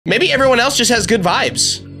Maybe everyone else just has good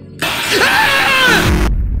vibes. Ah!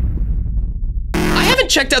 I haven't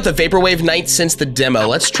checked out the Vaporwave Night since the demo.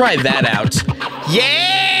 Let's try that out.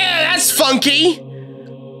 Yeah, that's funky.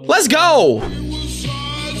 Let's go.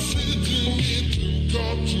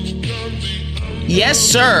 Yes,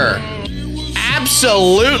 sir.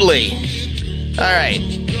 Absolutely. All right.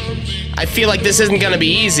 I feel like this isn't gonna be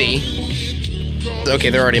easy. Okay,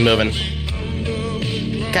 they're already moving.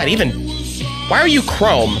 God, why are you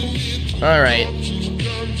chrome? All right.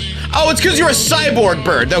 Oh, it's because you're a cyborg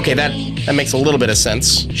bird. Okay, that makes a little bit of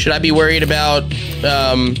sense. Should I be worried about,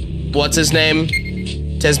 what's his name?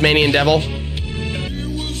 Tasmanian Devil?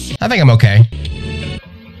 I think I'm okay.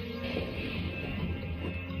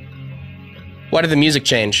 Why did the music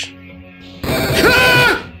change?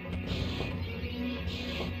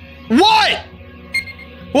 What?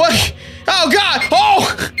 What? Oh God!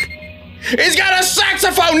 Oh! He's got a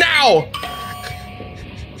saxophone now!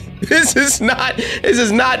 This is not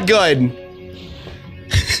good.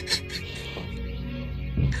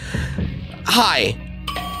 Hi.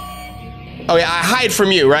 Oh yeah, I hide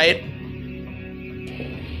from you, right?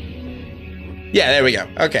 Yeah, there we go.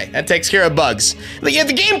 Okay, that takes care of bugs. Yeah,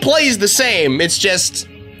 the game plays the same, it's just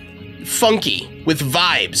funky with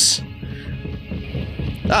vibes.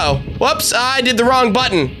 Uh-oh, whoops, I did the wrong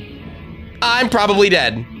button. I'm probably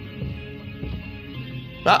dead.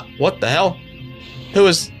 Ah, what the hell? Who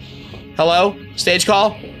is, hello? Stage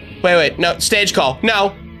call? Wait, no, stage call.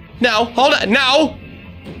 No, hold on, no!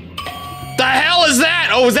 The hell is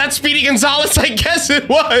that? Oh, was that Speedy Gonzalez? I guess it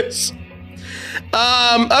was.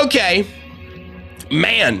 Okay.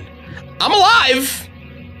 Man, I'm alive,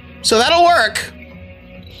 so that'll work.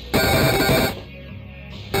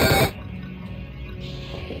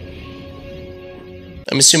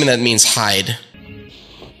 I'm assuming that means hide.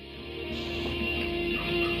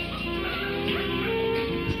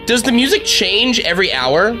 Does the music change every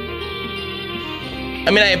hour? I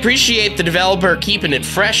mean, I appreciate the developer keeping it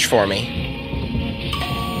fresh for me.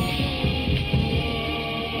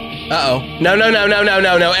 Uh-oh.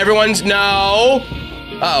 No. Everyone's, no.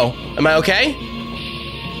 Uh-oh. Am I okay?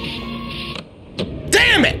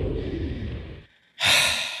 Damn it!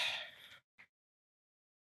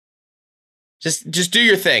 Just do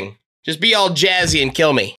your thing. Just be all jazzy and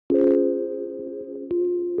kill me.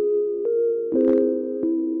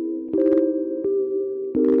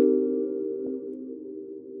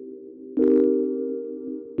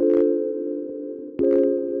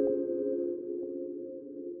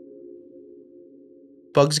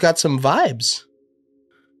 Bug's got some vibes.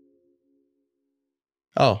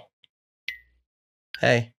 Oh.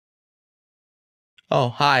 Hey. Oh,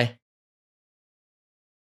 hi.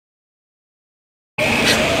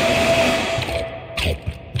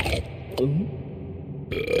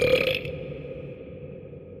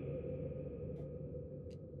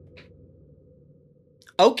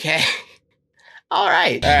 Okay. All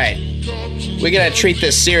right. We gotta treat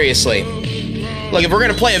this seriously. Look, if we're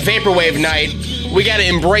gonna play a Vaporwave Night, we gotta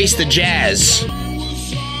embrace the jazz.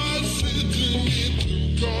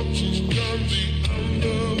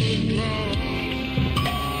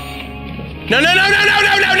 No.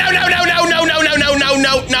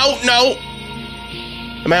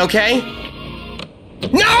 Am I okay?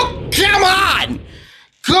 No, come on!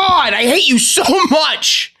 God, I hate you so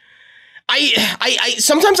much. I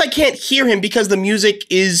sometimes I can't hear him because the music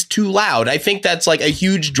is too loud. I think that's like a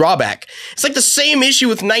huge drawback. It's like the same issue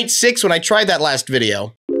with Night 6 when I tried that last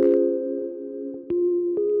video.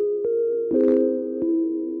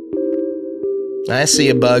 I see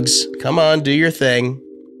you, Bugs. Come on, do your thing.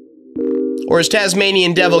 Or is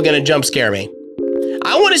Tasmanian Devil gonna jump scare me?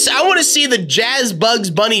 I want to see the Jazz Bugs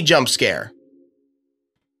Bunny jump scare.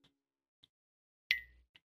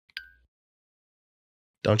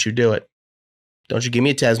 Don't you do it. Don't you give me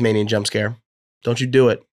a Tasmanian jump scare. Don't you do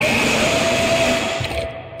it.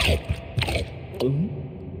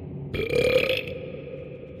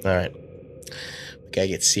 All right. We gotta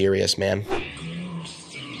get serious, man.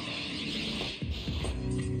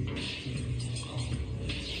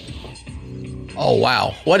 Oh,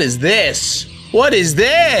 wow. What is this? What is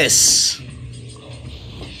this?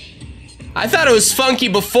 I thought it was funky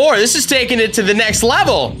before. This is taking it to the next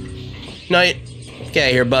level. No, get out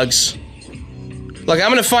of here, Bugs. Look, I'm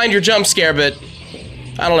gonna find your jump scare, but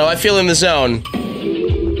I don't know, I feel in the zone.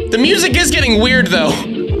 The music is getting weird, though.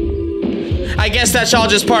 I guess that's all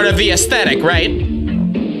just part of the aesthetic, right? I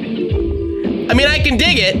mean, I can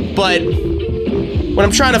dig it, but when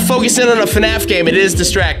I'm trying to focus in on a FNAF game, it is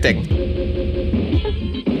distracting.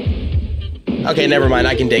 Okay, never mind,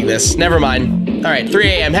 I can dig this. Never mind. All right, 3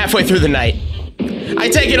 a.m., halfway through the night. I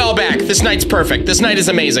take it all back. This night's perfect. This night is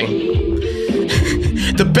amazing.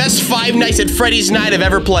 The best Five Nights at Freddy's night I've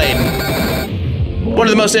ever played. One of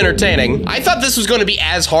the most entertaining. I thought this was going to be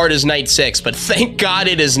as hard as Night 6, but thank God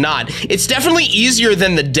it is not. It's definitely easier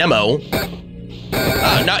than the demo.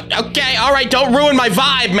 No, okay, all right, don't ruin my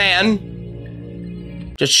vibe,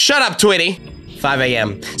 man. Just shut up, Tweety. 5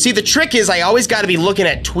 a.m. See, the trick is I always got to be looking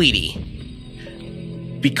at Tweety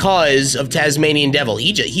because of Tasmanian Devil.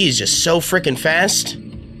 He is just so freaking fast.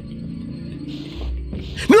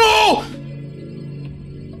 No!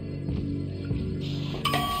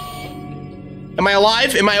 Am I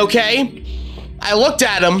alive? Am I okay? I looked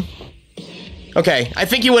at him. Okay, I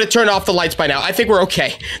think he would have turned off the lights by now. I think we're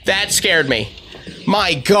okay. That scared me.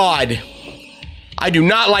 My God. I do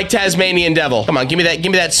not like Tasmanian Devil. Come on, give me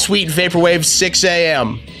that sweet Vaporwave 6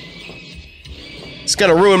 a.m. It's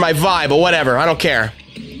gonna ruin my vibe, but whatever, I don't care.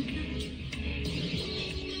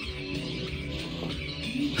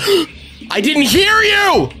 I didn't hear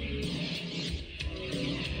you!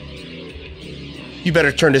 You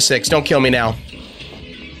better turn to 6, don't kill me now.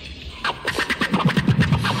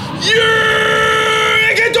 Yeah!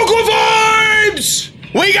 I get the good vibes!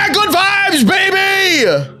 We got good vibes, baby!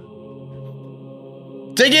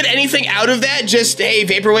 Did I get anything out of that? Just, hey,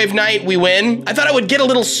 Vaporwave Night, we win? I thought I would get a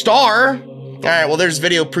little star. All right, well, there's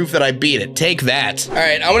video proof that I beat it. Take that. All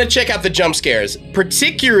right, I want to check out the jump scares,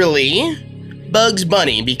 particularly Bugs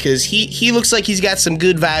Bunny, because he looks like he's got some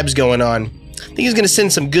good vibes going on. I think he's gonna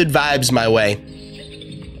send some good vibes my way.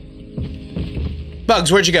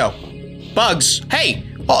 Bugs, where'd you go? Bugs, hey,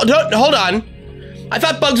 hold on. I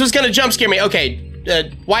thought Bugs was gonna jump scare me.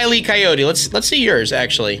 Okay, Wile E. Coyote, let's see yours,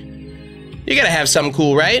 actually. You gotta have something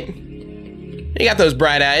cool, right? You got those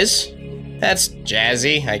bright eyes. That's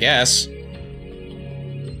jazzy, I guess.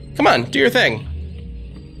 Come on, do your thing.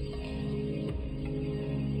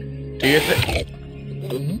 Do your thing.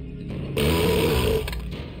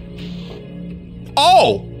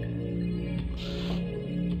 Oh!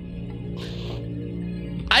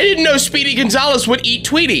 I didn't know Speedy Gonzalez would eat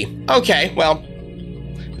Tweety. Okay, well,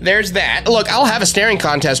 there's that. Look, I'll have a staring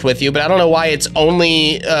contest with you, but I don't know why it's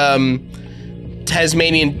only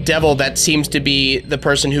Tasmanian Devil that seems to be the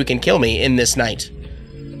person who can kill me in this night.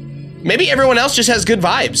 Maybe everyone else just has good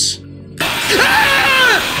vibes.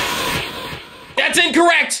 Ah! That's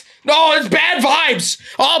incorrect! No, it's bad vibes!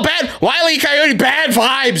 All bad. Wile E. Coyote, bad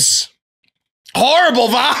vibes! Horrible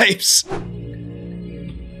vibes!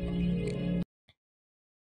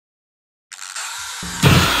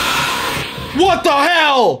 What the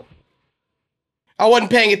hell? I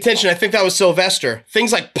wasn't paying attention. I think that was Sylvester.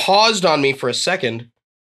 Things like paused on me for a second.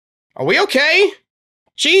 Are we okay?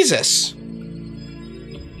 Jesus.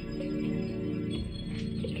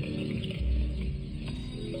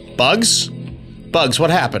 Bugs? Bugs,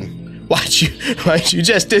 what happened? Why'd you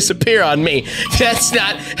just disappear on me? That's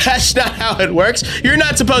not how it works. You're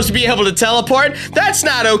not supposed to be able to teleport. That's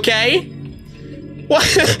not okay. What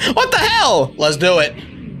the hell? Let's do it.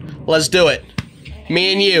 Let's do it.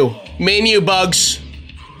 Me and you, Bugs.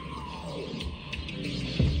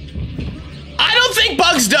 I don't think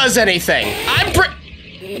Bugs does anything.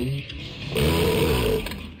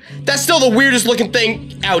 That's still the weirdest looking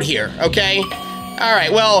thing out here, okay? All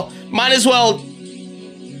right, well, might as well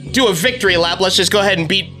do a victory lap. Let's just go ahead and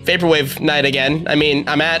beat Vaporwave Night again. I mean,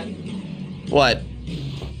 I'm at, what,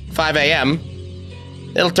 5 a.m.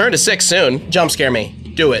 It'll turn to 6 soon. Jump scare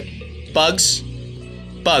me. Do it. Bugs.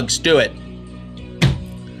 Bugs, do it.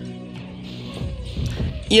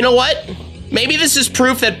 You know what? Maybe this is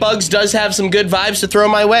proof that Bugs does have some good vibes to throw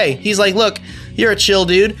my way. He's like, look, you're a chill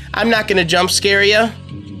dude. I'm not gonna jump scare you.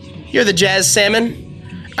 You're the Jazz Salmon.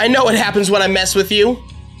 I know what happens when I mess with you.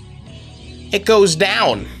 It goes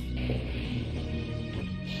down.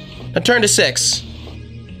 Now turn to 6.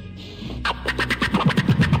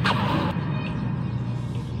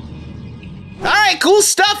 Alright, cool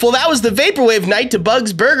stuff. Well, that was the Vaporwave Night to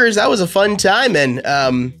Bugs Burgers. That was a fun time, and,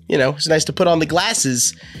 you know, it's nice to put on the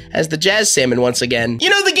glasses as the Jazz Salmon once again. You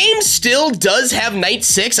know, the game still does have Night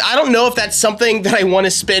 6. I don't know if that's something that I want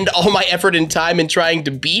to spend all my effort and time in trying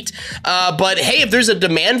to beat, but hey, if there's a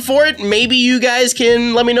demand for it, maybe you guys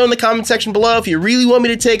can let me know in the comment section below. If you really want me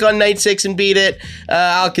to take on Night 6 and beat it,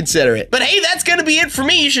 I'll consider it. But hey, that's gonna be it for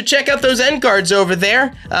me. You should check out those end cards over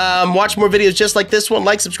there. Watch more videos just like this one.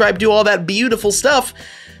 Like, subscribe, do all that beautiful stuff.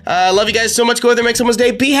 Love you guys so much. Go out there, make someone's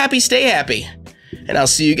day. Be happy, stay happy. And I'll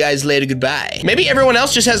see you guys later. Goodbye. Maybe everyone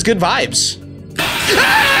else just has good vibes.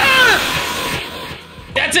 Ah!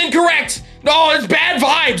 That's incorrect. No, it's bad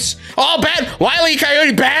vibes. All bad. Wile E.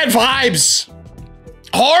 Coyote, bad vibes.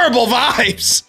 Horrible vibes.